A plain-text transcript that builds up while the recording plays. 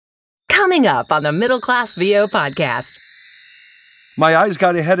coming up on the Middle Class VO podcast. My eyes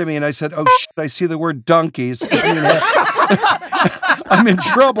got ahead of me, and I said, "Oh shit! I see the word donkeys." I'm in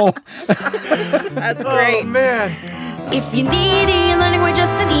trouble. That's great. Oh man! If you need e-learning, we're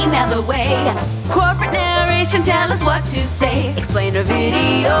just an email away. Corporate narration, tell us what to say. Explainer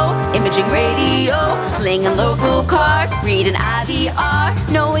video, imaging radio, slinging local cars, reading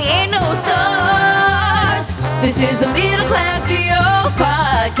IVR. No, we ain't no stars. This is the Middle Class VO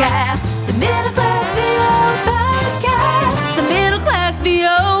podcast. The Middle Class VO podcast. The Middle Class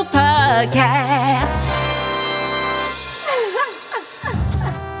VO podcast.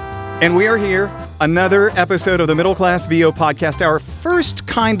 And we are here, another episode of the Middle Class VO podcast, our first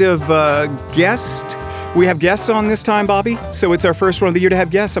kind of guest. We have guests on this time, Bobby, so it's our first one of the year to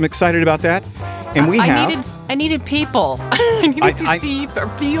have guests. I'm excited about that. And we I needed people. I needed to see or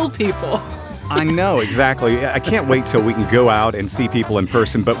feel people. I know, exactly. I can't wait till we can go out and see people in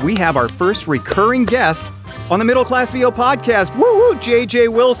person, but we have our first recurring guest on the Middle Class VO podcast. Woo-hoo!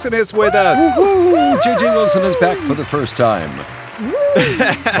 JJ Wilson is with us. Woo-hoo! JJ Wilson is back for the first time.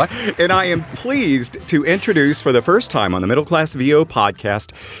 What? And I am pleased to introduce for the first time on the Middle Class VO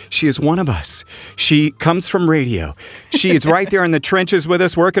podcast, she is one of us. She comes from radio. She is right there in the trenches with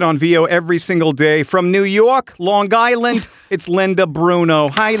us, working on VO every single day. From New York, Long Island, it's Linda Bruno.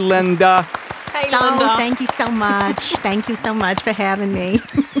 Hi, Linda. Hey, Linda. Oh, thank you so much. Thank you so much for having me.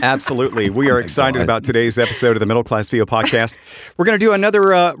 Absolutely. We are excited about today's episode of the Middle Class VO podcast. We're going to do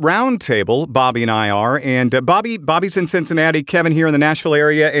another round table, Bobby and I are. And Bobby's in Cincinnati, Kevin here in the Nashville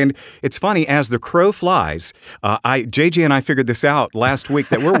area. And it's funny, as the crow flies, JJ and I figured this out last week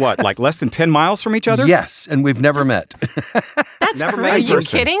that we're like less than 10 miles from each other? Yes, and we've never met. That's Never crazy. met Are in you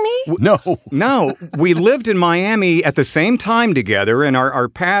person. kidding me? No, we lived in Miami at the same time together, and our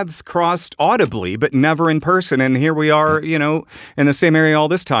paths crossed audibly, but never in person. And here we are, in the same area all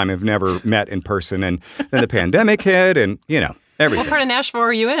this time. Have never met in person. And then the pandemic hit, and, everything. What part of Nashville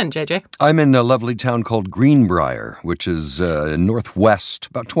are you in, JJ? I'm in a lovely town called Greenbrier, which is northwest,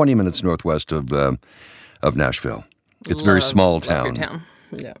 about 20 minutes northwest of Nashville. It's a very small town. Your town.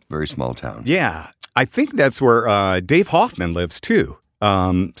 Yeah. Very small town. Yeah, I think that's where Dave Hoffman lives, too.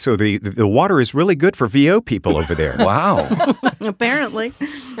 So the water is really good for VO people over there. Wow. Apparently.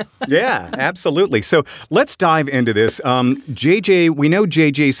 Yeah, absolutely. So let's dive into this. JJ, we know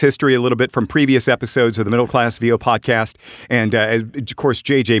JJ's history a little bit from previous episodes of the Middle Class VO podcast. And of course,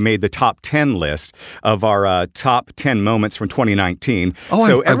 JJ made the top 10 list of our top 10 moments from 2019. Oh,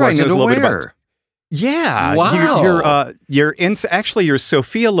 so I wasn't knows a little bit aware. about. Yeah. Wow. Your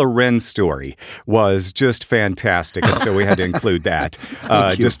Sophia Loren story was just fantastic, and so we had to include that.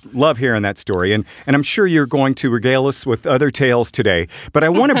 Just love hearing that story, and I'm sure you're going to regale us with other tales today, but I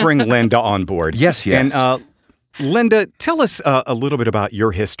want to bring Linda on board. Yes. And Linda, tell us a little bit about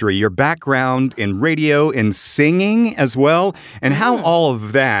your history, your background in radio and singing as well, and how all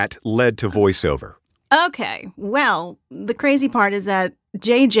of that led to voiceover. Okay. Well, the crazy part is that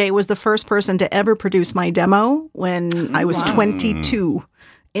JJ was the first person to ever produce my demo when I was 22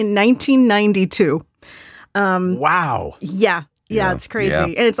 in 1992. Wow. Yeah, it's crazy. Yeah.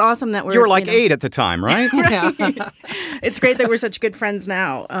 And it's awesome that we're... You were like 8 at the time, right? It's great that we're such good friends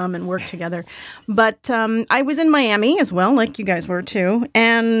now and work together. But I was in Miami as well, like you guys were too.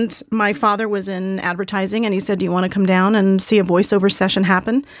 And my father was in advertising, and he said, "Do you want to come down and see a voiceover session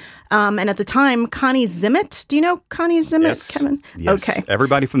happen?" And at the time, Connie Zimmett. Do you know Connie Zimmett, Yes. Kevin? Yes. Okay.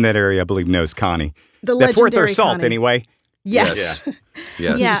 Everybody from that area, I believe, knows Connie. The That's worth their legendary salt, Connie. anyway. Yes.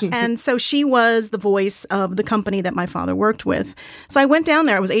 Yes. Yeah, and so she was the voice of the company that my father worked with. So I went down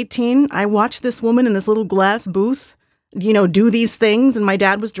there. I was 18. I watched this woman in this little glass booth, do these things. And my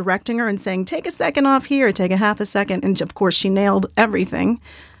dad was directing her and saying, "Take a second off here, take a half a second." And of course, she nailed everything.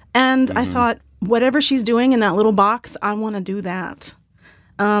 And I thought, whatever she's doing in that little box, I want to do that.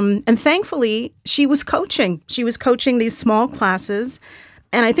 And thankfully, she was coaching. She was coaching these small classes.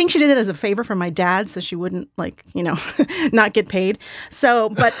 And I think she did it as a favor for my dad so she wouldn't, not get paid. So,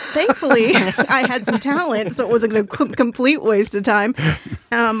 but thankfully, I had some talent, so it wasn't a complete waste of time.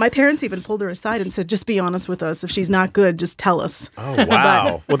 My parents even pulled her aside and said, "Just be honest with us. If she's not good, just tell us." Oh,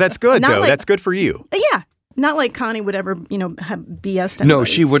 wow. Well, that's good, though. That's good for you. Yeah. Not like Connie would ever, have BS'd anybody. No,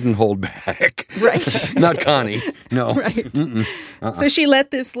 she wouldn't hold back. Right. Not Connie. No. Right. So she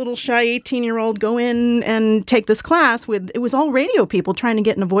let this little shy 18-year-old go in and take this class it was all radio people trying to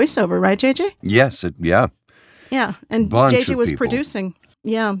get in a voiceover, right, JJ? Yes. Yeah. Yeah. And Bunch JJ of was people. producing.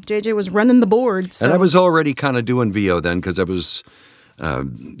 Yeah. JJ was running the board. So. And I was already kind of doing VO then because I was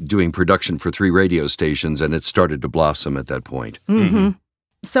doing production for 3 radio stations, and it started to blossom at that point. Mm-hmm.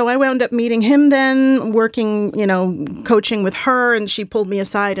 So I wound up meeting him then, working, coaching with her, and she pulled me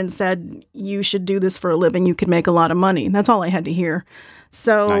aside and said, you should do this for a living. You could make a lot of money. That's all I had to hear.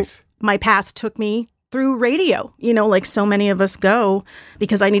 So my path took me through radio, like so many of us go,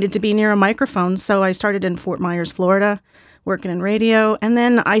 because I needed to be near a microphone. So I started in Fort Myers, Florida, working in radio. And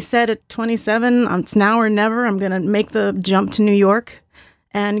then I said at 27, it's now or never. I'm going to make the jump to New York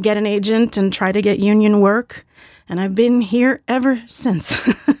and get an agent and try to get union work. And I've been here ever since.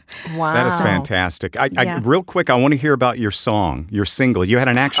 Wow. That is fantastic. Real quick, I want to hear about your song, your single. You had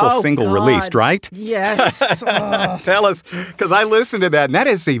an actual single released, right? Yes. Tell us, because I listened to that, and that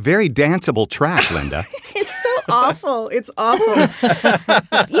is a very danceable track, Linda. It's so awful. It's awful.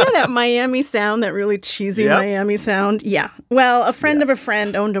 That Miami sound, that really cheesy Miami sound? Yeah. Well, a friend of a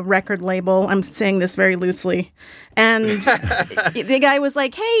friend owned a record label. I'm saying this very loosely. And the guy was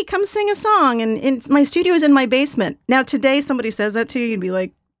like, hey, come sing a song. And my studio is in my basement. Now, today, somebody says that to you, you'd be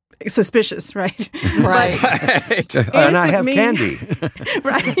like, suspicious, right? Right. And I have candy.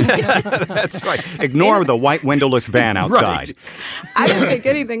 Right. That's right. Ignore the white windowless van outside. Right. I didn't think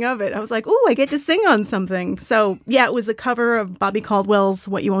anything of it. I was like, ooh, I get to sing on something. So, yeah, it was a cover of Bobby Caldwell's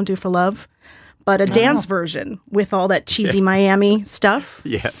What You Won't Do for Love, but a dance version with all that cheesy Miami stuff.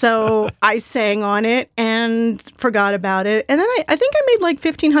 Yes. So I sang on it and forgot about it. And then I think I made like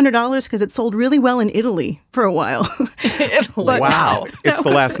 $1,500 because it sold really well in Italy for a while. Italy. Wow. It's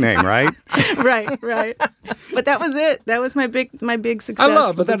the last name, right? Right. But that was it. That was my big success. I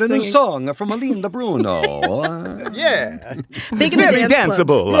love with that the new singing. song from Linda Bruno. Yeah. Big in the Very dance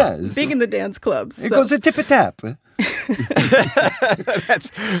danceable. clubs. Yes. Big in the dance clubs. It goes a tip-a-tap.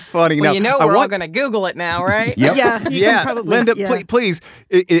 That's funny. Well, now, we're all going to Google it now, right? Yep. Yeah, you can probably, Linda, yeah. please,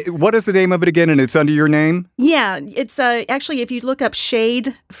 what is the name of it again? And it's under your name? Yeah, it's actually, if you look up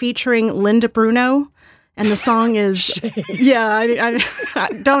Shade featuring Linda Bruno, and the song is, I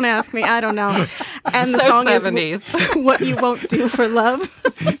don't ask me, I don't know. And the So song 70s. Is What You Won't Do for Love.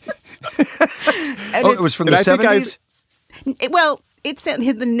 It was from the 70s?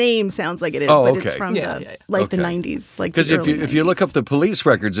 The name sounds like it is, Oh, but okay. it's from the 90s. Like Because if you look up the police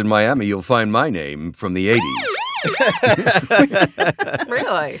records in Miami, you'll find my name from the 80s.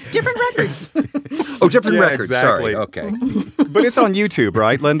 Really? Different records. Oh, different records. Exactly. Sorry. Okay. But it's on YouTube,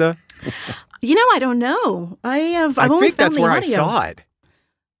 right, Linda? I don't know. I've only think found that's the where audio. I saw it.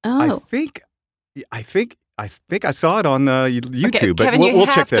 Oh. I think I saw it on YouTube, Okay, but Kevin, we'll you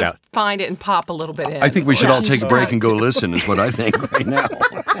check have that to out. find it and pop a little bit in. I think we should all take a break and go listen is what I think right now.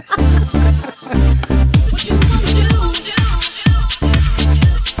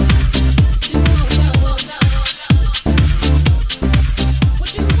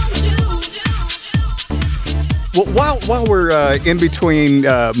 Well, while we're in between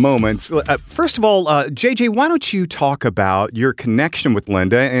moments, first of all, JJ, why don't you talk about your connection with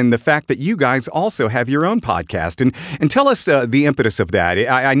Linda and the fact that you guys also have your own podcast, and tell us the impetus of that.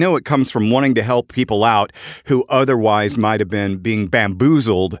 I know it comes from wanting to help people out who otherwise might have been being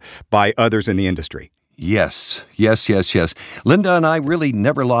bamboozled by others in the industry. Yes. Linda and I really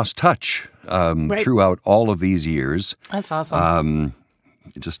never lost touch throughout all of these years. That's awesome.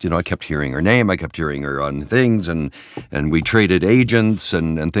 I kept hearing her name. I kept hearing her on things, and we traded agents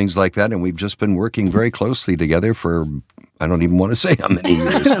and things like that. And we've just been working very closely together for, I don't even want to say how many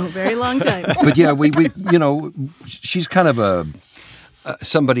years. A very long time. But yeah, we she's kind of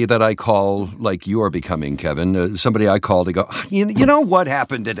somebody that I call, like you're becoming, Kevin, somebody I call to go, you know what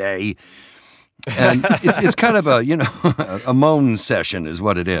happened today? And it's kind of a moan session is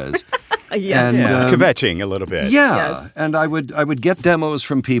what it is. Yes. And, Kvetching a little bit. Yeah, Yes. and I would get demos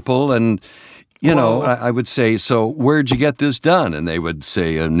from people, and I would say, so where'd you get this done? And they would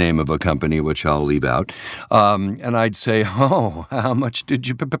say a name of a company, which I'll leave out, and I'd say, oh, how much did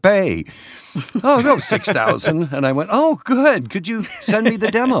you pay? Oh, no, $6,000. And I went, oh, good. Could you send me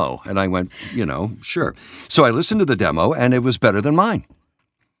the demo? And I went, sure. So I listened to the demo, and it was better than mine.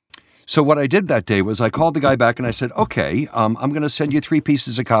 So what I did that day was I called the guy back and I said, okay, I'm going to send you 3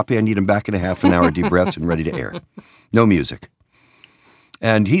 pieces of copy. I need them back in a half an hour, debriefed and ready to air. No music.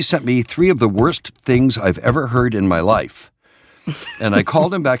 And he sent me 3 of the worst things I've ever heard in my life. And I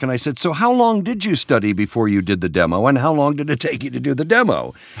called him back and I said, so how long did you study before you did the demo? And how long did it take you to do the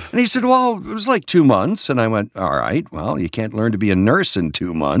demo? And he said, well, it was like 2 months. And I went, all right, well, you can't learn to be a nurse in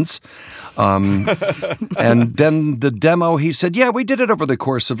 2 months. And then the demo, he said, yeah, we did it over the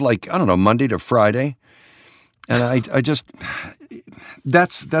course of Monday to Friday. And I just,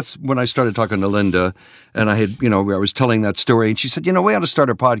 that's when I started talking to Linda, and I was telling that story, and she said, we ought to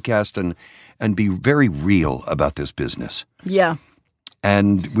start a podcast and be very real about this business. Yeah.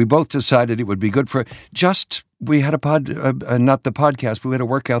 And we both decided it would be good for just we had not the podcast, but we had a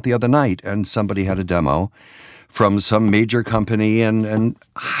workout the other night, and somebody had a demo from some major company, and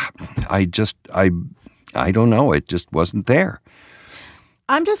I don't know, it just wasn't there.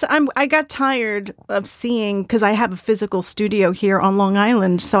 I got tired of seeing, because I have a physical studio here on Long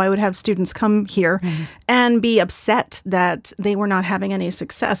Island, so I would have students come here and be upset that they were not having any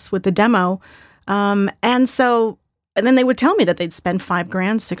success with the demo. And then they would tell me that they'd spend $5,000,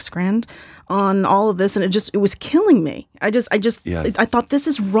 $6,000 on all of this, and it was killing me. I thought, this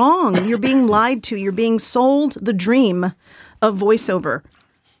is wrong. You're being lied to. You're being sold the dream of voiceover.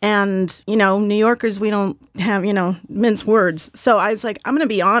 And, New Yorkers, we don't have, mince words. So I was like, I'm going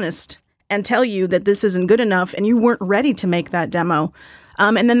to be honest and tell you that this isn't good enough, and you weren't ready to make that demo.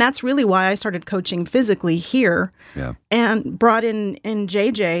 And then that's really why I started coaching physically here and brought in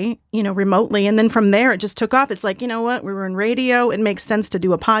JJ, remotely. And then from there, it just took off. It's like, you know what? We were in radio. It makes sense to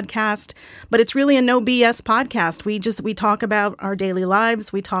do a podcast, but it's really a no BS podcast. We talk about our daily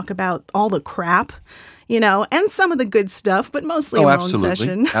lives. We talk about all the crap, and some of the good stuff, but mostly our own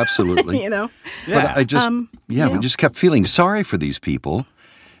session. Absolutely. Yeah. But I just, we just kept feeling sorry for these people.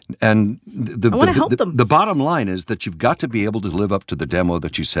 And I want to help them. The bottom line is that you've got to be able to live up to the demo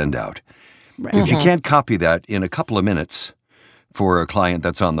that you send out. Right. If you can't copy that in a couple of minutes for a client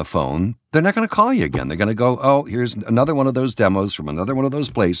that's on the phone, they're not going to call you again. They're going to go, oh, here's another one of those demos from another one of those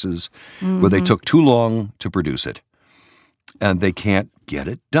places where they took too long to produce it. And they can't get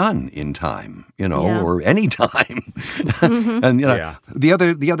it done in time, or any time. And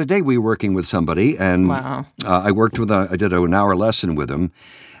the other day we were working with somebody, and I did an hour lesson with him.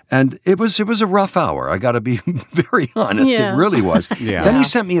 And it was a rough hour. I got to be very honest. Yeah. It really was. Yeah. Then he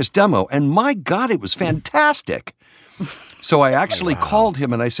sent me his demo, and my God, it was fantastic. So I actually called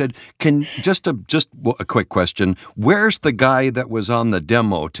him and I said, just a quick question, where's the guy that was on the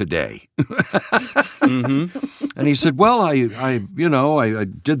demo today? And he said, well, I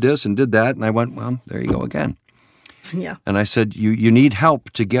did this and did that. And I went, well, there you go again. Yeah. And I said, you need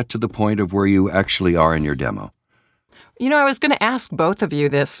help to get to the point of where you actually are in your demo. I was going to ask both of you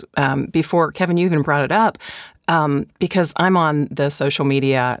this before, Kevin, you even brought it up, because I'm on the social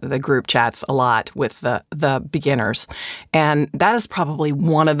media, the group chats a lot with the beginners. And that is probably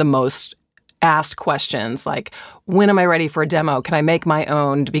one of the most asked questions, like, when am I ready for a demo? Can I make my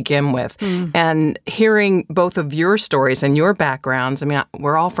own to begin with? And hearing both of your stories and your backgrounds, I mean,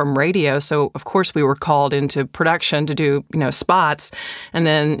 we're all from radio, so of course we were called into production to do, spots. And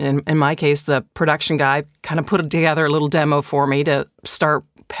then in my case, the production guy kind of put together a little demo for me to start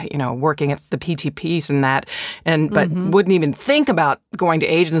working at the PTPs and that, but wouldn't even think about going to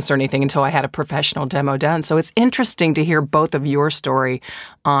agents or anything until I had a professional demo done. So it's interesting to hear both of your story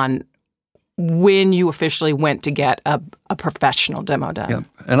on when you officially went to get a professional demo done. Yeah.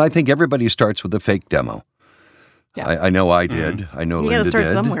 And I think everybody starts with a fake demo. Yeah. I know I did. I know Linda did. You got to start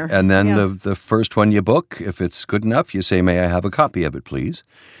somewhere. And then the first one you book, if it's good enough, you say, may I have a copy of it, please?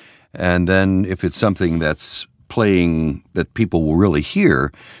 And then if it's something that's playing that people will really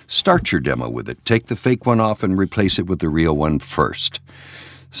hear, start your demo with it. Take the fake one off and replace it with the real one first.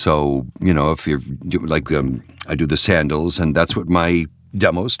 So, if you're like, I do the sandals, and that's what my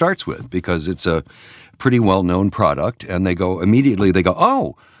demo starts with, because it's a pretty well-known product, and they go, oh,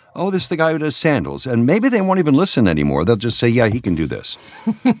 this is the guy who does sandals. And maybe they won't even listen anymore. They'll just say, yeah, he can do this.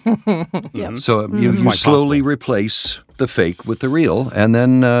 So you slowly replace the fake with the real, and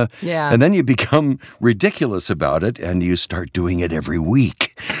then you become ridiculous about it, and you start doing it every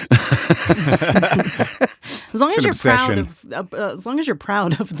week. As long as you're proud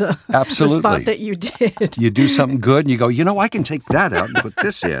of the spot that you did. You do something good, and you go, I can take that out and put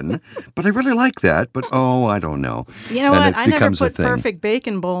this in, but I really like that, but I don't know. You know what? I never put perfect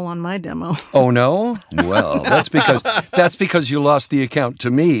bacon bowl on my demo. Oh, no? Well, that's because you lost the account to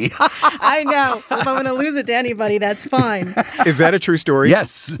me. I know. If I'm going to lose it to anybody, that's fine. Is that a true story?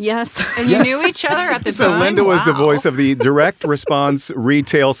 Yes. And you knew each other at the time? So Linda was the voice of the direct response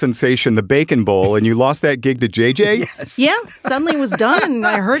retail sensation, the Bacon Bowl, and you lost that gig to JJ? Yes. Yeah. Suddenly it was done, and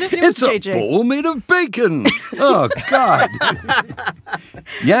I heard it, and it was JJ. It's a bowl made of bacon. Oh, God.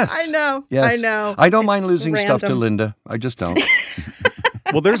 Yes. I know. Yes. I know. I don't mind losing random stuff to Linda. I just don't.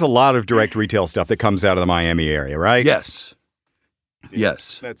 Well, there's a lot of direct retail stuff that comes out of the Miami area, right? Yes.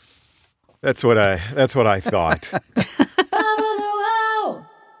 Yes. That's what I thought.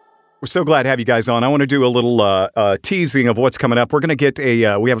 We're so glad to have you guys on. I want to do a little teasing of what's coming up. We're going to get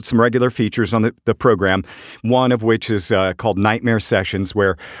we have some regular features on the program, one of which is called Nightmare Sessions,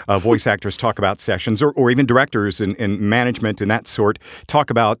 where voice actors talk about sessions, or even directors and management and that sort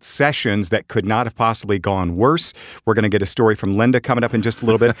talk about sessions that could not have possibly gone worse. We're going to get a story from Linda coming up in just a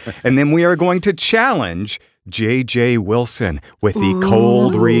little bit. And then we are going to challenge J.J. Wilson with the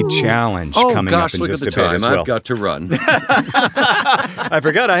Cold Read Challenge coming up in look just at the a bit time. as well. I've got to run. I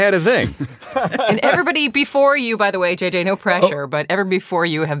forgot I had a thing. And everybody before you, by the way, JJ, no pressure, but everybody before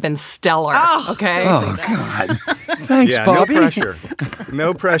you have been stellar. Okay. Oh, God. Thanks, Yeah, Bobby. no pressure.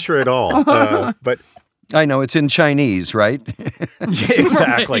 No pressure at all. But I know, it's in Chinese, right?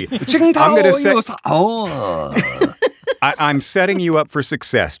 exactly. I'm going to say... I'm setting you up for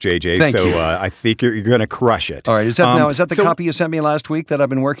success, JJ. Thank so you. I think you're going to crush it. All right, is that the copy you sent me last week that I've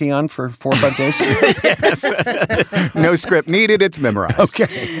been working on for 4 or 5 days? Yes. No script needed. It's memorized.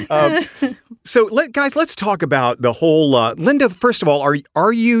 Okay. So, guys, let's talk about the whole... Linda, first of all,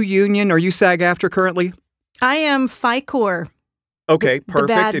 are you union? Are you SAG-AFTRA currently? I am FICOR. Okay,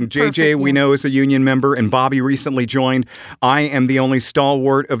 perfect. And JJ, we know, is a union member, and Bobby recently joined. I am the only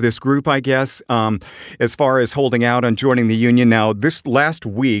stalwart of this group, I guess, as far as holding out on joining the union. Now, this last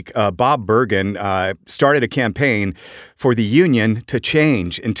week, Bob Bergen started a campaign for the union to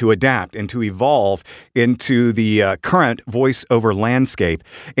change and to adapt and to evolve into the current voiceover landscape.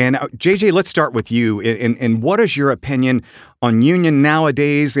 And JJ, let's start with you. And what is your opinion on union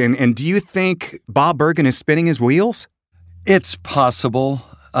nowadays? And do you think Bob Bergen is spinning his wheels? It's possible.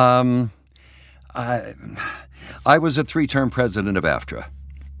 I was a 3-term president of AFTRA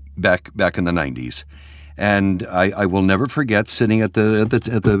back in the 90s. And I will never forget sitting at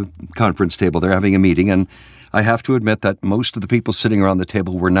the conference table. They're having a meeting, and I have to admit that most of the people sitting around the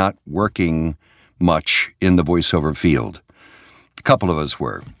table were not working much in the voiceover field. A couple of us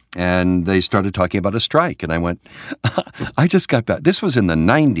were. And they started talking about a strike. And I went, I just got back. This was in the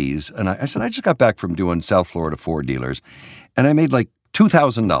 90s. And I said, I just got back from doing South Florida Ford dealers. And I made like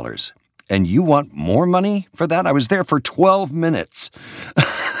 $2,000. And you want more money for that? I was there for 12 minutes.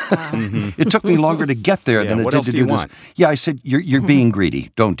 It took me longer to get there than it did to do this. Yeah, I said, you're being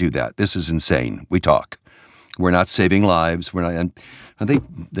greedy. Don't do that. This is insane. We talk. We're not saving lives. We're not. And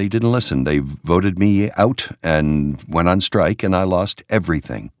they didn't listen. They voted me out and went on strike, and I lost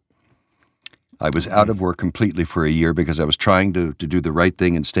everything. I was out of work completely for a year because I was trying to do the right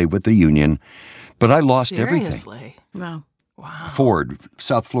thing and stay with the union, but I lost everything. Wow. Ford,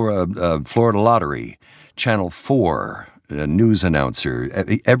 South Florida, Florida Lottery, Channel 4, a news announcer,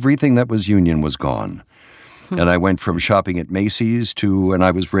 everything that was union was gone. And I went from shopping at Macy's and I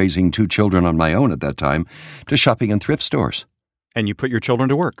was raising 2 children on my own at that time, to shopping in thrift stores. And you put your children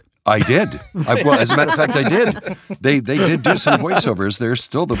to work. I did. Well, as a matter of fact, I did. They did do some voiceovers. They're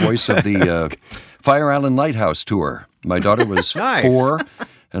still the voice of the Fire Island Lighthouse tour. My daughter was 4,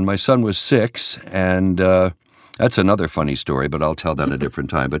 and my son was 6, and that's another funny story, but I'll tell that a different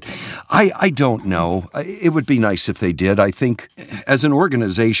time. But I don't know. It would be nice if they did. I think as an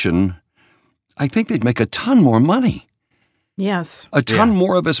organization, I think they'd make a ton more money. Yes. A ton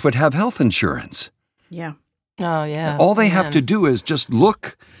more of us would have health insurance. Yeah. Oh, yeah. All they have to do is just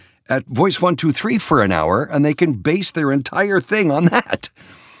look at Voice 1, 2, 3 for an hour, and they can base their entire thing on that.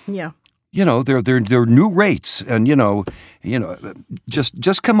 Yeah. You know, they're new rates, and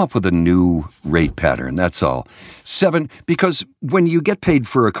just come up with a new rate pattern. That's all. 7, because when you get paid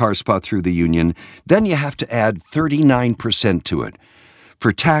for a car spot through the union, then you have to add 39% to it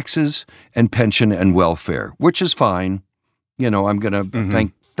for taxes and pension and welfare, which is fine. I'm going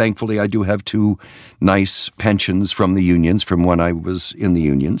to Thankfully, I do have 2 nice pensions from the unions from when I was in the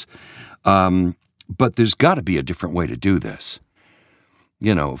unions. But there's got to be a different way to do this.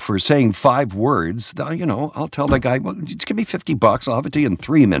 For saying 5 words, I'll tell the guy, well, just give me $50. I'll have it to you in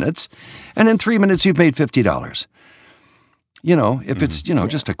 3 minutes. And in 3 minutes, you've made $50. If it's,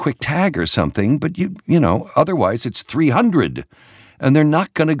 just a quick tag or something, but otherwise it's 300. And they're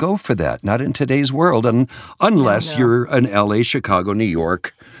not going to go for that, not in today's world. And unless you're an LA, Chicago, New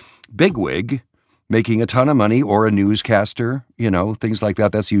York bigwig making a ton of money, or a newscaster, things like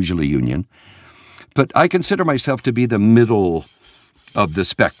that. That's usually union. But I consider myself to be the middle of the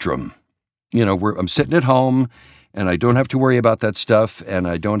spectrum. I'm sitting at home, and I don't have to worry about that stuff, and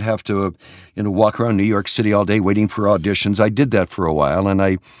I don't have to, walk around New York City all day waiting for auditions. I did that for a while,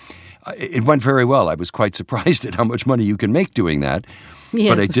 and it went very well. I was quite surprised at how much money you can make doing that.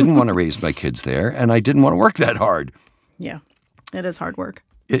 Yes. But I didn't want to raise my kids there, and I didn't want to work that hard. Yeah, it is hard work.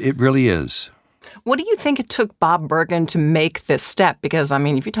 It really is. What do you think it took Bob Bergen to make this step? Because,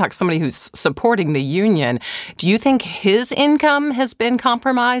 if you talk to somebody who's supporting the union, do you think his income has been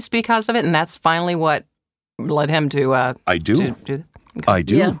compromised because of it? And that's finally what led him to... I do. Okay. I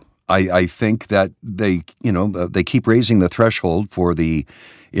do. Yeah. I think that they keep raising the threshold for the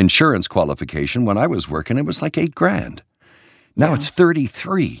insurance qualification. When I was working, it was like $8,000. Now it's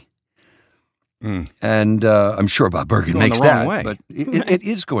 $33,000. And I'm sure Bob Bergen makes the wrong that, way. but it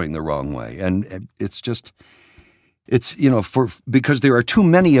is going the wrong way. And it's just, because there are too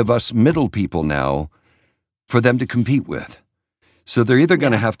many of us middle people now for them to compete with. So they're either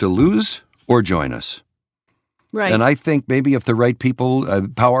going to have to lose or join us. Right. And I think maybe if the right people,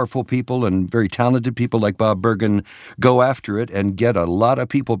 powerful people and very talented people like Bob Bergen go after it and get a lot of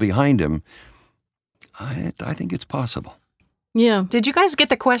people behind him, I think it's possible. Yeah. Did you guys get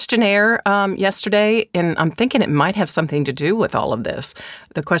the questionnaire yesterday? And I'm thinking it might have something to do with all of this.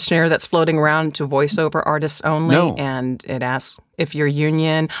 The questionnaire that's floating around to voiceover artists only. No. And it asks if you're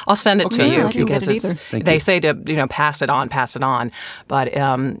union. I'll send it to you I didn't because get it either. they say to pass it on. But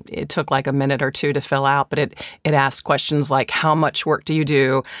it took like a minute or two to fill out. But it asks questions like how much work do you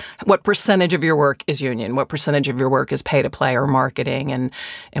do? What percentage of your work is union? What percentage of your work is pay to play or marketing? And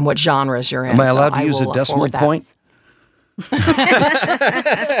what genres you're in? Am I allowed So to use a will decimal forward that. point?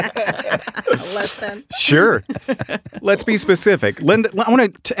 Less than. Sure. Let's be specific. Linda, I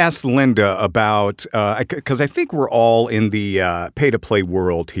want to ask Linda about, because I think we're all in the pay-to-play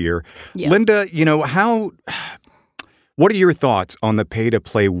world here. Yeah. Linda, what are your thoughts on the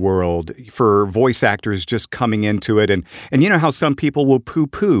pay-to-play world for voice actors just coming into it? And you know how some people will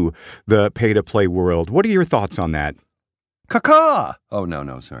poo-poo the pay-to-play world. What are your thoughts on that? Caca! Oh,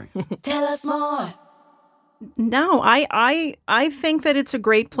 no, sorry. Tell us more. No, I think that it's a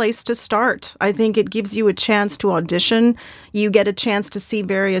great place to start. I think it gives you a chance to audition. You get a chance to see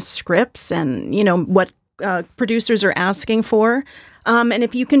various scripts and, what producers are asking for. And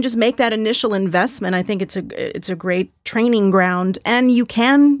if you can just make that initial investment, I think it's a great training ground, and you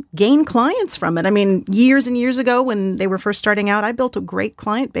can gain clients from it. I mean, years and years ago when they were first starting out, I built a great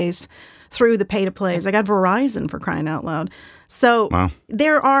client base through the pay-to-plays. I got Verizon, for crying out loud. So Wow.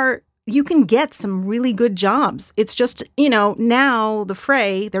 You can get some really good jobs. It's just, now the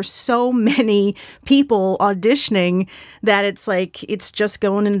fray, there's so many people auditioning that it's just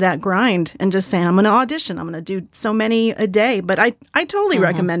going into that grind and just saying, I'm going to audition. I'm going to do so many a day. But I totally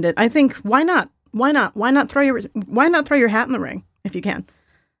recommend it. I think, why not? Why not throw your hat in the ring if you can?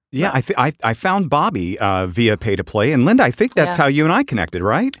 Yeah, I found Bobby via pay-to-play. And Linda, I think that's how you and I connected,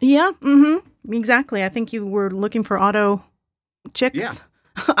 right? Yeah, exactly. I think you were looking for auto chicks. Yeah.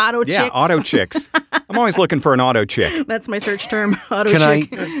 Auto chicks. Yeah, auto chicks. I'm always looking for an auto chick. That's my search term, auto Can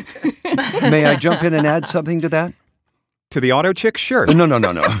chick. May I jump in and add something to that? To the auto chick? Sure. No.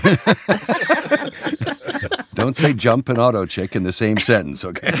 Don't say jump and auto chick in the same sentence,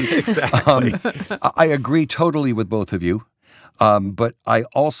 okay? Exactly. I agree totally with both of you. But I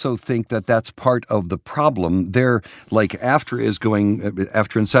also think that that's part of the problem. They're like After and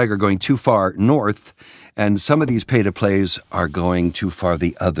SAG are going too far north, and some of these pay-to-plays are going too far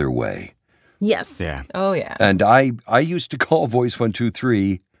the other way. Yes. Yeah. Oh, yeah. And I used to call Voice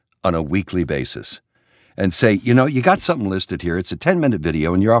 123 on a weekly basis and say, you got something listed here. It's a 10-minute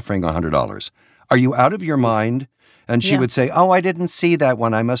video, and you're offering $100. Are you out of your mind? And she would say, I didn't see that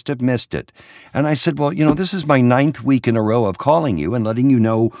one. I must have missed it. And I said, well, this is my 9th week in a row of calling you and letting you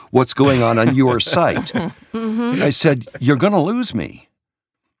know what's going on your site. I said, you're going to lose me.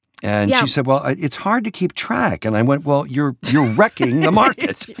 And she said, well, it's hard to keep track. And I went, well, you're wrecking the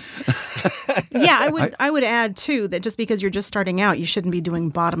market. Yeah, I would add, too, that just because you're just starting out, you shouldn't be doing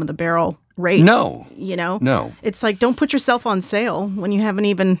bottom of the barrel rates. No. No. It's like, don't put yourself on sale when you haven't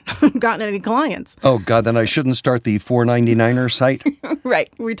even gotten any clients. Oh, God, then I shouldn't start the $4.99er site?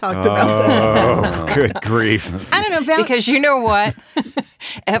 Right. We talked about that. Oh, good grief. I don't know. Because you know what?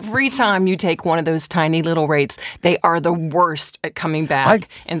 Every time you take one of those tiny little rates, they are the worst at coming back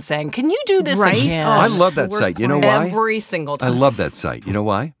and saying, can you do this Right? again? I love that site. You know why? Every single I time. love that site. You know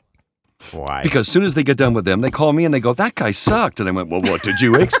why? Why? Because as soon as they get done with them, they call me and they go, that guy sucked. And I went, well, what did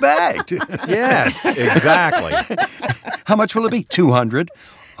you expect? Yes, exactly. How much will it be? 200.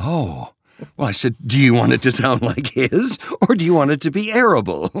 Oh. Well, I said, do you want it to sound like his or do you want it to be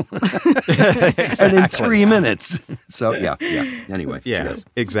arable? And in 3 minutes. So, yeah. Anyway. Yeah, yes.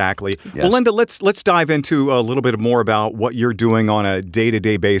 exactly. Yes. Well, Linda, let's dive into a little bit more about what you're doing on a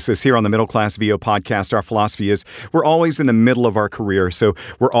day-to-day basis here on the Middle Class VO podcast. Our philosophy is we're always in the middle of our career, so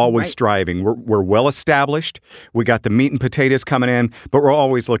we're always striving. We're well established. We got the meat and potatoes coming in, but we're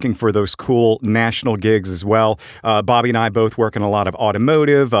always looking for those cool national gigs as well. Bobby and I both work in a lot of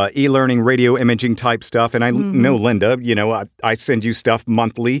automotive, e-learning, radio imaging type stuff. And I know, Linda, I send you stuff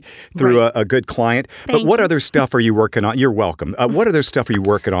monthly through a good client. But what other stuff are you working on? You're welcome. What other stuff are you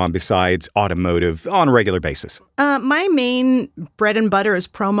working on besides automotive on a regular basis? My main bread and butter is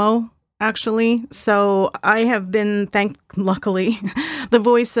promo, actually. So I have been, luckily, the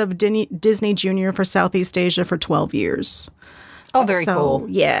voice of Disney Junior for Southeast Asia for 12 years. Oh, very So, cool.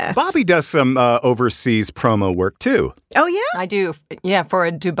 Yeah. Bobby does some overseas promo work too. Oh, yeah? I do. Yeah, for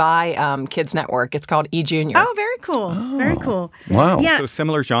a Dubai Kids Network. It's called eJunior. Oh, very cool. Very cool. Wow. Yeah. So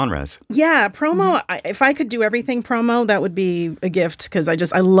similar genres. Yeah, promo. If I could do everything promo, that would be a gift because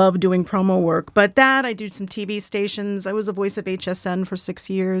I love doing promo work. But I do some TV stations. I was a voice of HSN for 6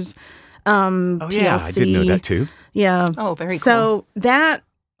 years. Yeah, I didn't know that too. Yeah. Oh, very cool. So that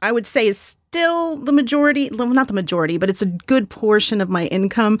I would say is still the majority. Well, not the majority, but it's a good portion of my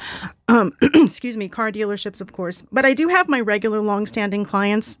income. Excuse me, car dealerships, of course. But I do have my regular, long-standing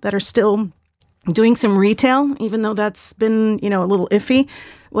clients that are still doing some retail, even though that's been, a little iffy,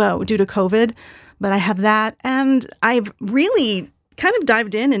 due to COVID. But I have that, and I've really kind of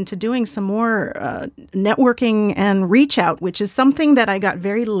dived into doing some more networking and reach out, which is something that I got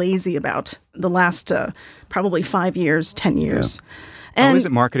very lazy about the last probably 5 years, 10 years. And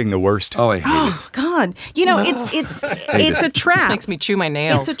isn't marketing the worst? Oh, I hate it. Oh God! It's a trap. It makes me chew my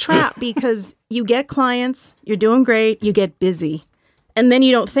nails. It's a trap because you get clients, you're doing great, you get busy, and then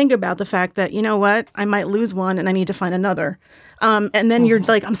you don't think about the fact that you know what, I might lose one and I need to find another. And then you're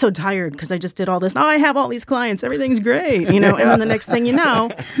like, I'm so tired because I just did all this. Oh, I have all these clients. Everything's great, And then the next thing you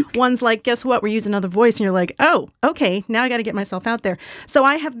know, one's like, guess what? We're using another voice. And you're like, oh, okay. Now I got to get myself out there. So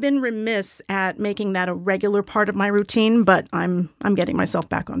I have been remiss at making that a regular part of my routine, but I'm getting myself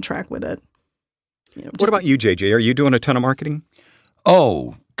back on track with it. What about you, JJ? Are you doing a ton of marketing?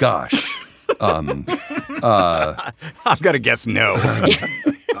 Oh, gosh. I'm going to guess no.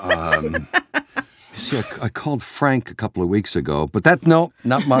 See, I called Frank a couple of weeks ago, but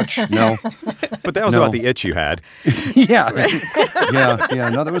not much, no. But that was about the itch you had. Yeah. Yeah.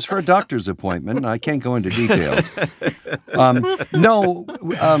 No, that was for a doctor's appointment, and I can't go into details.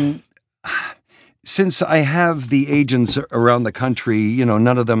 Since I have the agents around the country,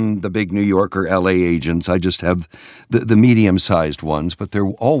 none of them the big New York or LA agents. I just have the medium-sized ones, but they're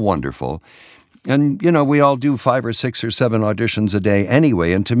all wonderful. And, we all do 5 or 6 or 7 auditions a day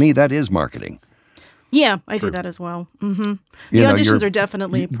anyway, and to me, that is marketing. Yeah, I do that as well. Mm-hmm. The auditions are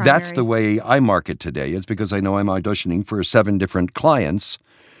definitely primary. That's the way I market today. It's because I know I'm auditioning for 7 different clients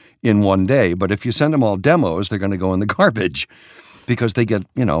in one day. But if you send them all demos, they're going to go in the garbage because they get,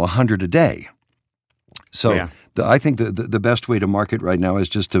 100 a day. So I think the best way to market right now is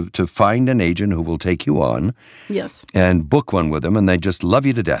just to find an agent who will take you on. Yes. And book one with them, and they just love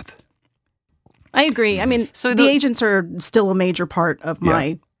you to death. I agree. I mean, so the agents are still a major part of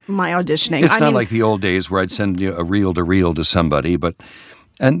my auditioning. It's not like the old days where I'd send a reel to somebody,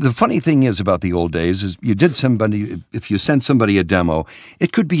 and the funny thing is about the old days is if you sent somebody a demo,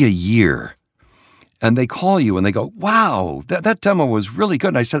 it could be a year, and they call you and they go, wow, that demo was really good.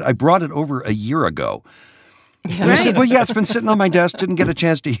 And I said, I brought it over a year ago. And I said, well, yeah, it's been sitting on my desk, didn't get a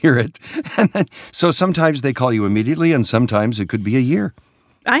chance to hear it. And then, so sometimes they call you immediately, and sometimes it could be a year.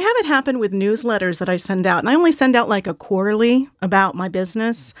 I have it happen with newsletters that I send out, and I only send out like a quarterly about my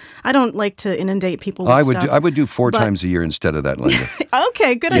business. I don't like to inundate people with stuff. I would do 4 times a year instead of that, Linda.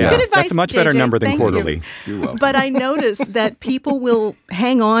 Okay, good advice. That's a much better number than quarterly. You're welcome. But I noticed that people will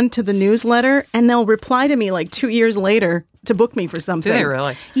hang on to the newsletter, and they'll reply to me like 2 years later to book me for something. Do they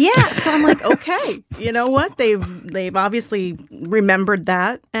really? Yeah. So I'm like, okay, you know what? They've obviously remembered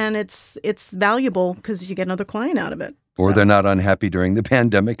that, and it's valuable because you get another client out of it. Or they're not unhappy during the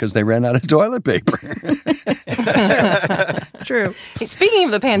pandemic because they ran out of toilet paper. True. Speaking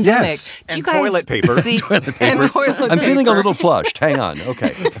of the pandemic, yes. do you and guys toilet paper. See, toilet paper. And toilet I'm paper. feeling a little flushed. Hang on.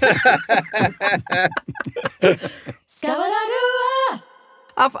 Okay.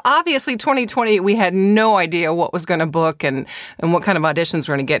 Obviously, 2020, we had no idea what was going to book and what kind of auditions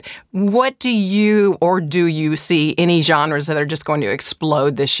we're going to get. What do you see any genres that are just going to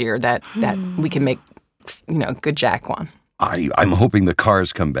explode this year that we can make, good jack on? I'm hoping the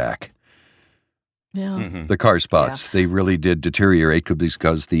cars come back. Yeah. Mm-hmm. The car spots. They really did deteriorate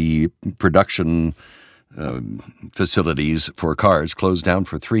because the production facilities for cars closed down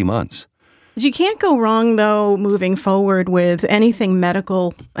for 3 months. You can't go wrong, though, moving forward with anything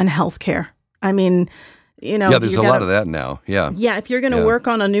medical and healthcare. I mean, Yeah, there's a lot of that now. Yeah. Yeah, if you're going to work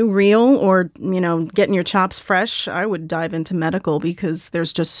on a new reel or, getting your chops fresh, I would dive into medical because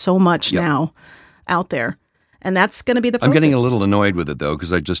there's just so much now out there. And that's going to be the focus. I'm getting a little annoyed with it, though,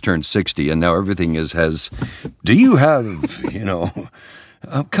 because I just turned 60, and now everything has, do you have,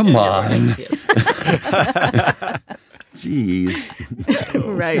 oh, come on. Jeez.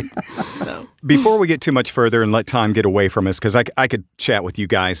 Right. So Before we get too much further and let time get away from us, because I could chat with you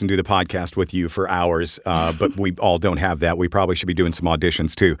guys and do the podcast with you for hours, but we all don't have that. We probably should be doing some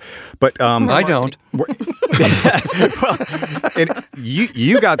auditions, too. But I don't. Well, and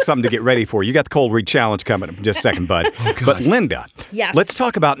you got something to get ready for. You got the cold read challenge coming up in just a second, bud. But Linda, Yes. let's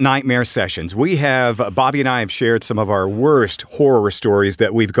talk about nightmare sessions. We have, Bobby and I have shared some of our worst horror stories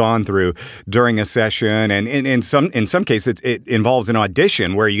that we've gone through during a session. And in some cases, it involves an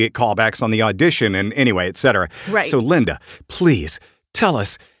audition where you get callbacks on the audition and anyway, et cetera. Right. So Linda, please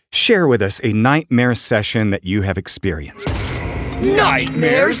share with us a nightmare session that you have experienced.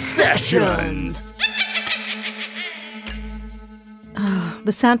 Nightmare Sessions.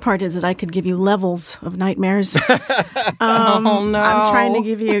 The sad part is that I could give you levels of nightmares. Oh, no. I'm trying to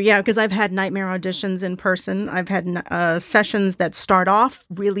give you, because I've had nightmare auditions in person. I've had sessions that start off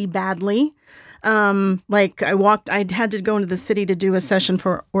really badly. Like I had to go into the city to do a session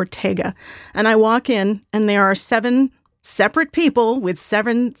for Ortega. And I walk in and there are 7 separate people with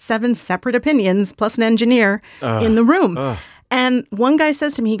seven separate opinions, plus an engineer in the room. And one guy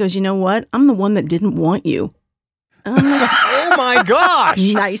says to me, he goes, "You know what? I'm the one that didn't want you." And I'm like, Oh my gosh!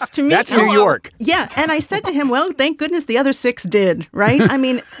 nice to meet That's you. New York. Yeah. And I said to him, well, thank goodness the other 6 did, right? I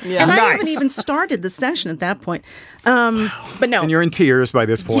mean, and I Nice. haven't even started the session at that point. But no. And you're in tears by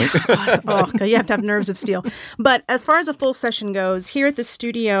this point. Oh, God, you have to have nerves of steel. But as far as a full session goes, here at the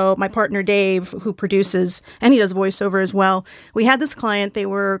studio, my partner Dave, who produces, and he does voiceover as well, we had this client. They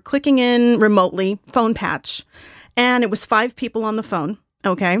were clicking in remotely, phone patch, and it was 5 people on the phone.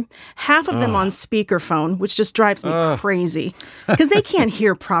 Okay. Half of them on speakerphone, which just drives me crazy because they can't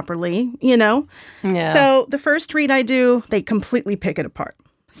hear properly, Yeah. So the first read I do, they completely pick it apart.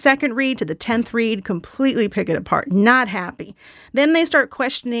 Second read to the 10th read, completely pick it apart. Not happy. Then they start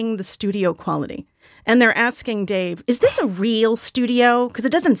questioning the studio quality. And they're asking Dave, is this a real studio? Because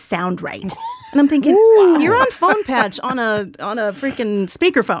it doesn't sound right. And I'm thinking, you're on phone patch on a freaking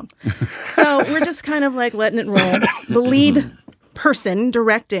speakerphone. So we're just kind of like letting it roll. The lead person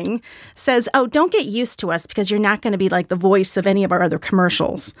directing says, "Oh, don't get used to us because you're not going to be like the voice of any of our other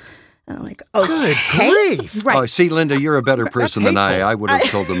commercials." And I'm like, okay. Good grief. Right. Oh, see, Linda, you're a better person than I. hateful. I would have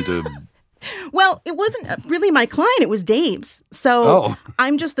told them to. Well, it wasn't really my client. It was Dave's. So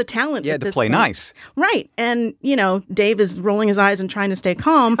I'm just the talent. You at had to this play point. nice. Right. And, Dave is rolling his eyes and trying to stay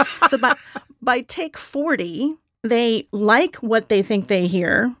calm. So by take 40, they like what they think they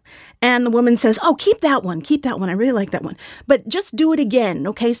hear. And the woman says, "Oh, keep that one. Keep that one. I really like that one. But just do it again,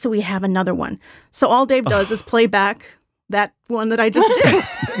 okay, so we have another one." So all Dave does is play back that one that I just did.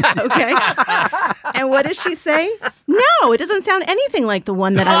 Okay? And what does she say? "No, it doesn't sound anything like the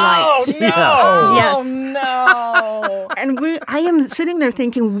one that I liked." No. Yes. No. And I am sitting there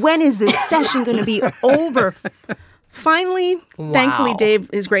thinking, when is this session going to be over? Finally, thankfully,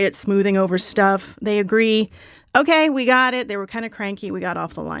 Dave is great at smoothing over stuff. They agree. Okay, we got it. They were kind of cranky. We got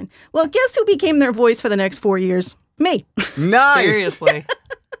off the line. Well, guess who became their voice for the next 4 years? Me. Nice. Seriously.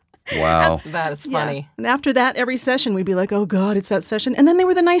 Wow. That is funny. Yeah. And after that, every session, we'd be like, "Oh, God, it's that session." And then they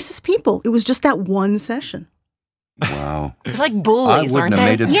were the nicest people. It was just that one session. Wow. They're like bullies, I aren't wouldn't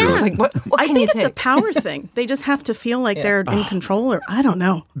have they? made it through. It's like, what I can think you it's a take? power thing. They just have to feel like they're in control, or I don't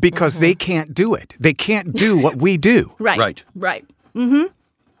know. Because they can't do it. They can't do what we do. Right. Mm-hmm.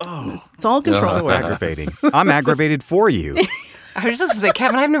 Oh. It's all control. So aggravating. I'm aggravated for you. I was just going to say,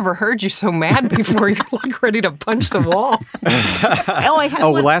 Kevin, I've never heard you so mad before. You're like ready to punch the wall. I had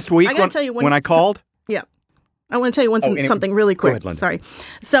one. Last week I gotta tell you when I called? Yeah. I want to tell you something really quick. ahead, Linda. Sorry.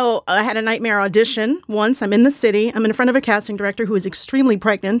 So I had a nightmare audition once. I'm in the city. I'm in front of a casting director who is extremely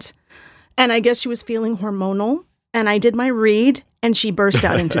pregnant. And I guess she was feeling hormonal. And I did my read and she burst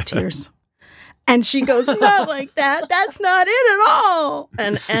out into tears. And she goes, "Not like that. That's not it at all."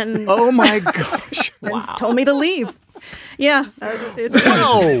 And Oh my gosh. and told me to leave. Yeah.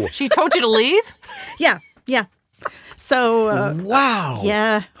 No. She told you to leave? Yeah. So, Wow.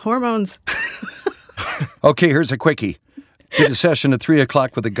 yeah, hormones. Okay, here's a quickie. Did a session at 3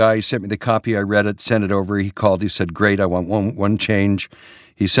 o'clock with a guy. He sent me the copy. I read it, sent it over. He called. He said, "Great, I want one change."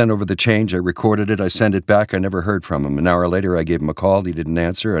 He sent over the change. I recorded it. I sent it back. I never heard from him. An hour later, I gave him a call. He didn't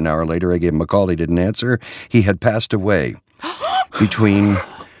answer. An hour later, I gave him a call. He didn't answer. He had passed away between...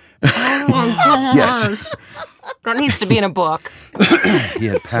 Yes. That needs to be in a book. He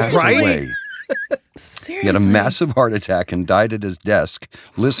had passed Right? away. He had a massive heart attack and died at his desk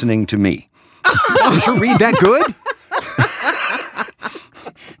listening to me. Is your read that good?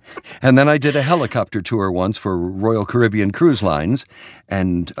 And then I did a helicopter tour once for Royal Caribbean Cruise Lines,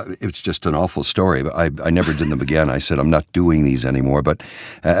 and it's just an awful story. But I never did them again. I said, I'm not doing these anymore. But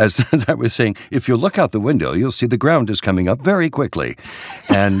as I was saying, if you look out the window, you'll see the ground is coming up very quickly.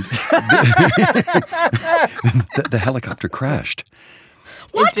 And the helicopter crashed.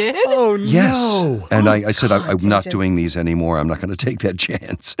 What? It did? Oh, no. Yes. And I said, I'm not doing these anymore. I'm not going to take that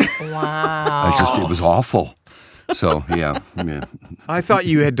chance. Wow. It was awful. So, yeah. I thought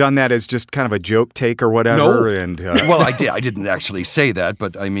you had done that as just kind of a joke take or whatever. No. And, Well, I did. I didn't actually say that,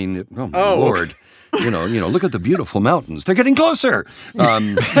 but I mean, oh, my Lord. You know, look at the beautiful mountains. They're getting closer.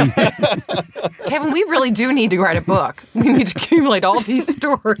 Kevin, we really do need to write a book. We need to accumulate all these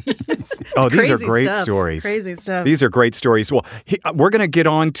stories. these are great stories. Crazy stuff. These are great stories. Well, we're going to get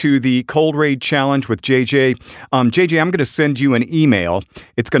on to the Cold Raid Challenge with JJ. JJ, I'm going to send you an email.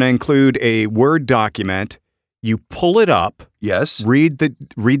 It's going to include a Word document. You pull it up. Yes. Read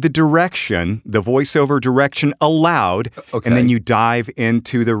the direction, the voiceover direction aloud, and then you dive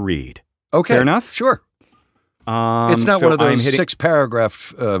into the read. Okay. Fair enough? Sure. It's not one of those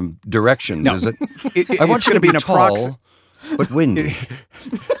 6-paragraph directions, is it? I want you to be tall, but windy.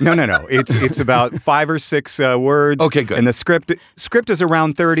 No. It's about 5 or 6 words. Okay, good. And the script is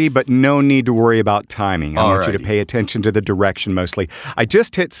around 30, but no need to worry about timing. I want you to pay attention to the direction mostly. I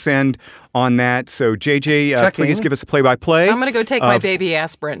just hit send on that. So, JJ, please give us a play-by-play. I'm going to go take my baby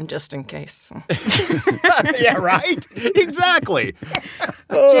aspirin just in case. Yeah, right? Exactly.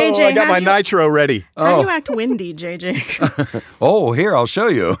 JJ, I got my nitro ready. How do you act windy, JJ? Oh, here, I'll show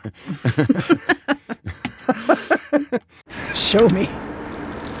you. Show me.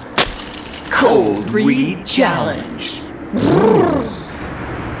 Cold Read Challenge.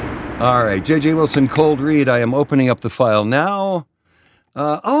 All right, J.J. Wilson, Cold Read. I am opening up the file now.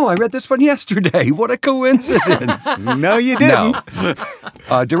 I read this one yesterday. What a coincidence. No, you didn't.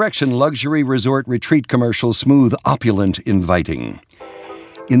 No. Direction, luxury resort retreat commercial, smooth, opulent, inviting.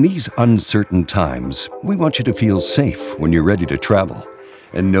 In these uncertain times, we want you to feel safe when you're ready to travel.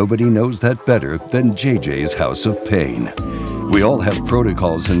 And nobody knows that better than JJ's House of Pain. We all have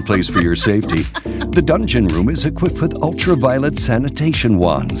protocols in place for your safety. The dungeon room is equipped with ultraviolet sanitation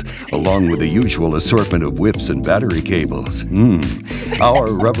wands, along with the usual assortment of whips and battery cables.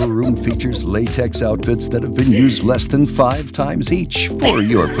 Our rubber room features latex outfits that have been used less than 5 times each for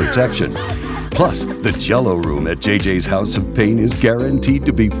your protection. Plus, the Jell-O room at JJ's House of Pain is guaranteed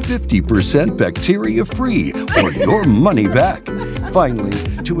to be 50% bacteria-free or your money back. Finally,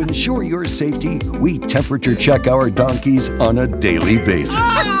 to ensure your safety, we temperature check our donkeys on a daily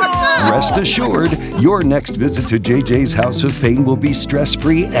basis. Rest assured, your next visit to JJ's House of Pain will be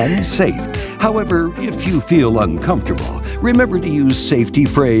stress-free and safe. However, if you feel uncomfortable, remember to use safety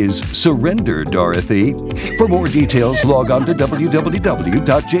phrase, surrender, Dorothy. For more details, log on to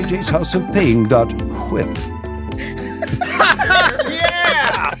www.jjshouseofpain.whip.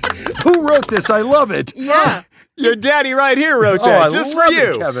 Yeah! Who wrote this? I love it. Yeah. Your daddy right here wrote that, I just love for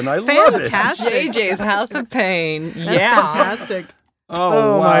you. It, Kevin. I love it. Fantastic. JJ's House of Pain. That's fantastic.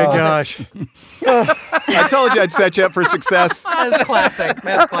 Oh wow. my gosh. I told you I'd set you up for success. That's classic.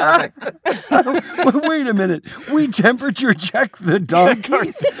 That's classic. Wait a minute. We temperature check the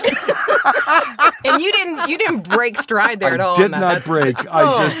donkeys? And you didn't break stride there at all. I did not break.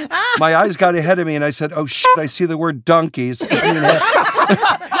 My eyes got ahead of me and I said, oh shit, I see the word donkeys.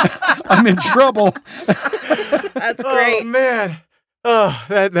 I'm in trouble. That's great. Oh, man. Oh,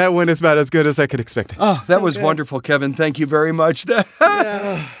 that went about as good as I could expect. Oh, that was wonderful, Kevin. Thank you very much.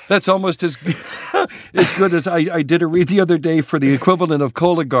 That's almost as good as I did a read the other day for the equivalent of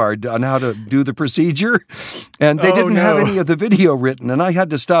Cologuard on how to do the procedure. And they didn't have any of the video written. And I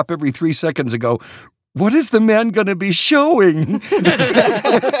had to stop every 3 seconds and go, what is the man going to be showing?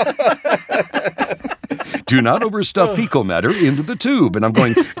 Do not overstuff fecal matter into the tube. And I'm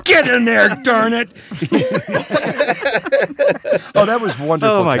going, get in there, darn it. Oh, that was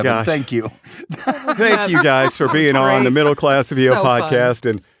wonderful, Oh, my Kevin. gosh. Thank you. Thank you guys for being on the Middle Class VO So podcast.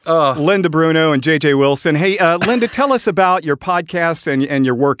 And Linda Bruno and JJ Wilson. Hey, Linda, tell us about your podcast and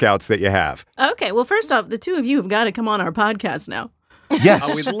your workouts that you have. Okay, well, first off, the two of you have got to come on our podcast now. Yes.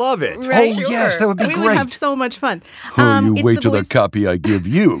 Oh, we'd love it. Right? Oh, yes, that would be We great. would have so much fun. You It's wait till the voice- copy I give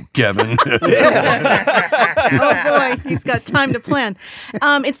you, Kevin. Oh boy, he's got time to plan.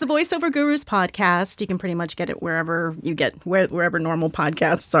 It's the Voiceover Gurus podcast. You can pretty much get it wherever normal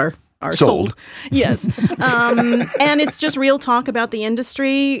podcasts are sold. Yes. And it's just real talk about the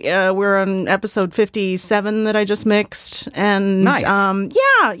industry. We're on episode 57 that I just mixed. And Nice.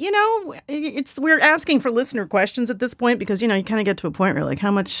 We're asking for listener questions at this point because, you kind of get to a point where you're like,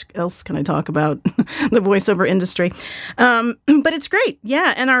 how much else can I talk about the voiceover industry? But it's great.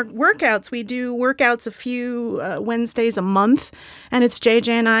 Yeah. And our workouts, we do workouts a few Wednesdays a month. And it's JJ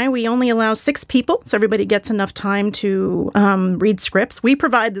and I. We only allow 6 people, so everybody gets enough time to read scripts. We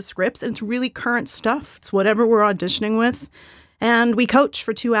provide the scripts, and it's really current stuff. It's whatever we're auditioning with. And we coach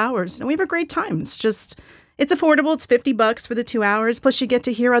for 2 hours, and we have a great time. It's It's affordable. It's $50 for the 2 hours. Plus, you get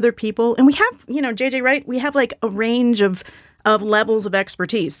to hear other people. And we have, JJ, right? We have like a range of levels of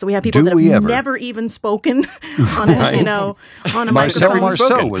expertise. So we have people that have never even spoken on a, Right. On a Marcel microphone.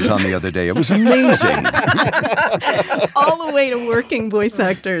 Marceau was on the other day. It was amazing. All the way to working voice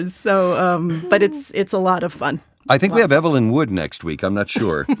actors. So, but it's a lot of fun. I think we have Evelyn Wood next week. I'm not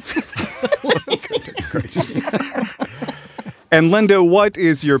sure. Goodness gracious. And Linda, what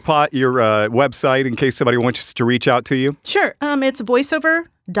is your website in case somebody wants to reach out to you? Sure. It's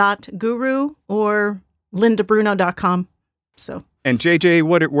voiceover.guru or lindabruno.com. So. And JJ,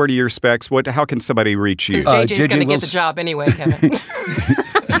 what are your specs? How can somebody reach you? Because JJ's going to get the job anyway, Kevin.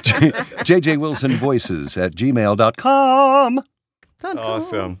 jjwilsonvoices@gmail.com.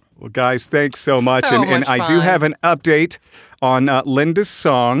 Awesome. Well, guys, thanks so much. So and much I do fun. have an update on Linda's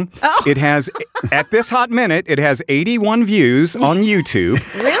song. Oh. It has, at this hot minute, it has 81 views on YouTube.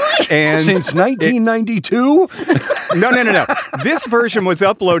 Really? And Since 1992? No. This version was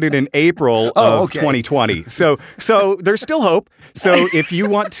uploaded in April of 2020. So there's still hope. So if you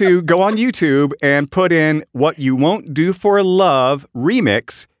want to go on YouTube and put in What You Won't Do for Love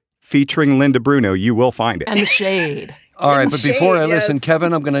remix featuring Linda Bruno, you will find it. And the shade. All right, but before I listen, yes.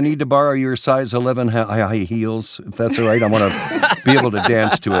 Kevin, I'm going to need to borrow your size 11 high heels, if that's all right. I want to be able to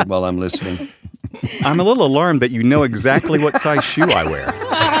dance to it while I'm listening. I'm a little alarmed that you know exactly what size shoe I wear.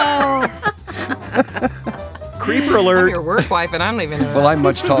 Creeper I'm alert. your work wife, and I don't even know. Well, I'm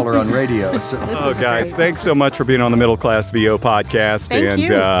much taller on radio. So. Oh, guys, thanks so much for being on the Middle Class VO podcast. Thank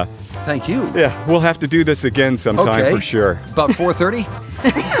you. Thank you. Yeah, we'll have to do this again sometime Okay. for sure. About 4:30?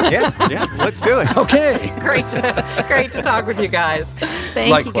 Yeah, let's do it. Okay. Great to talk with you guys. Thank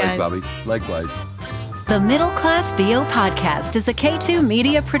you, Likewise, guys. Bobby. Likewise. The Middle Class VO podcast is a K2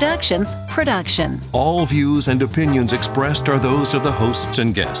 Media Productions production. All views and opinions expressed are those of the hosts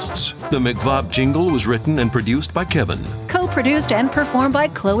and guests. The McVob jingle was written and produced by Kevin. Co-produced and performed by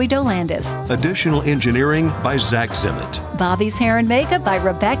Chloe Dolandis. Additional engineering by Zach Zimmett. Bobby's hair and makeup by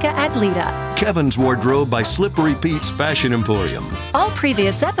Rebecca Adlita. Kevin's wardrobe by Slippery Pete's Fashion Emporium. All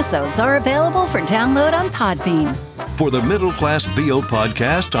previous episodes are available for download on Podbean. For the Middle Class VO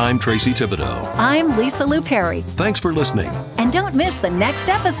podcast, I'm Tracy Thibodeau. I'm Lisa Luperi. Thanks for listening. And don't miss the next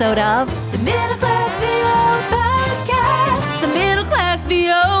episode of The Middle Class VO Podcast. The Middle Class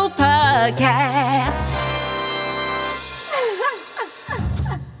VO Podcast.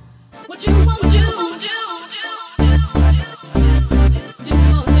 What you want?